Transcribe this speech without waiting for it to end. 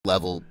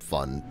Level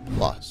Fun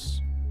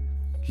Plus.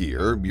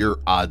 Here, your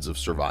odds of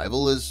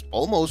survival is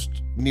almost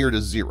near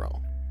to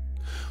zero.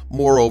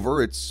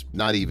 Moreover, it's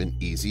not even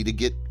easy to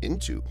get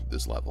into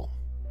this level.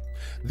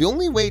 The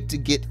only way to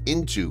get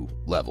into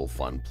Level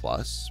Fun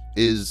Plus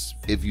is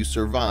if you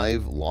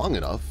survive long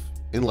enough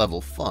in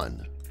Level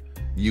Fun.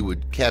 You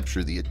would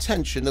capture the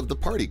attention of the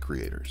party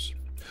creators,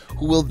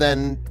 who will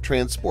then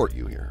transport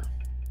you here.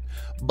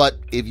 But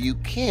if you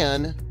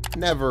can,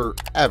 never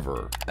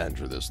ever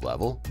enter this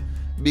level,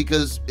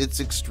 because it's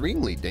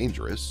extremely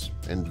dangerous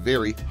and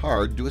very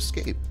hard to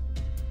escape.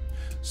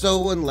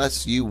 So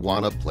unless you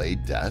want to play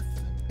death,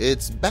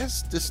 it's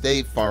best to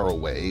stay far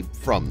away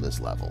from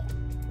this level.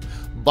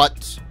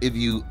 But if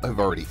you have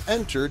already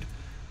entered,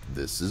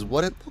 this is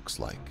what it looks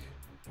like.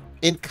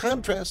 In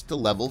contrast to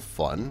Level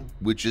Fun,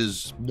 which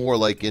is more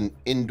like an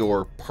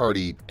indoor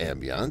party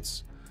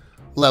ambiance,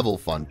 Level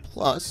Fun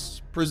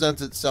Plus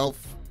presents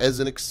itself as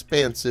an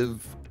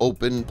expansive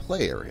open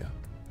play area.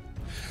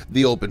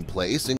 The open place